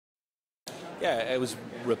Yeah, it was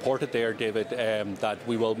reported there, David, that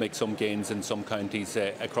we will make some gains in some counties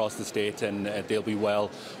across the state, and they'll be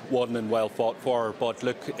well won and well fought for. But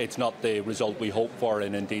look, it's not the result we hope for,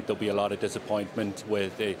 and indeed there'll be a lot of disappointment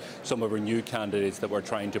with some of our new candidates that we're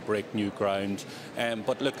trying to break new ground.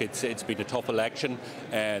 But look, it's been a tough election.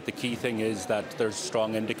 The key thing is that there's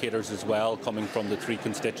strong indicators as well coming from the three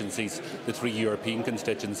constituencies, the three European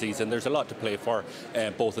constituencies, and there's a lot to play for,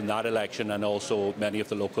 both in that election and also many of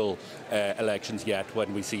the local elections yet,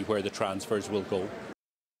 when we see where the transfers will go.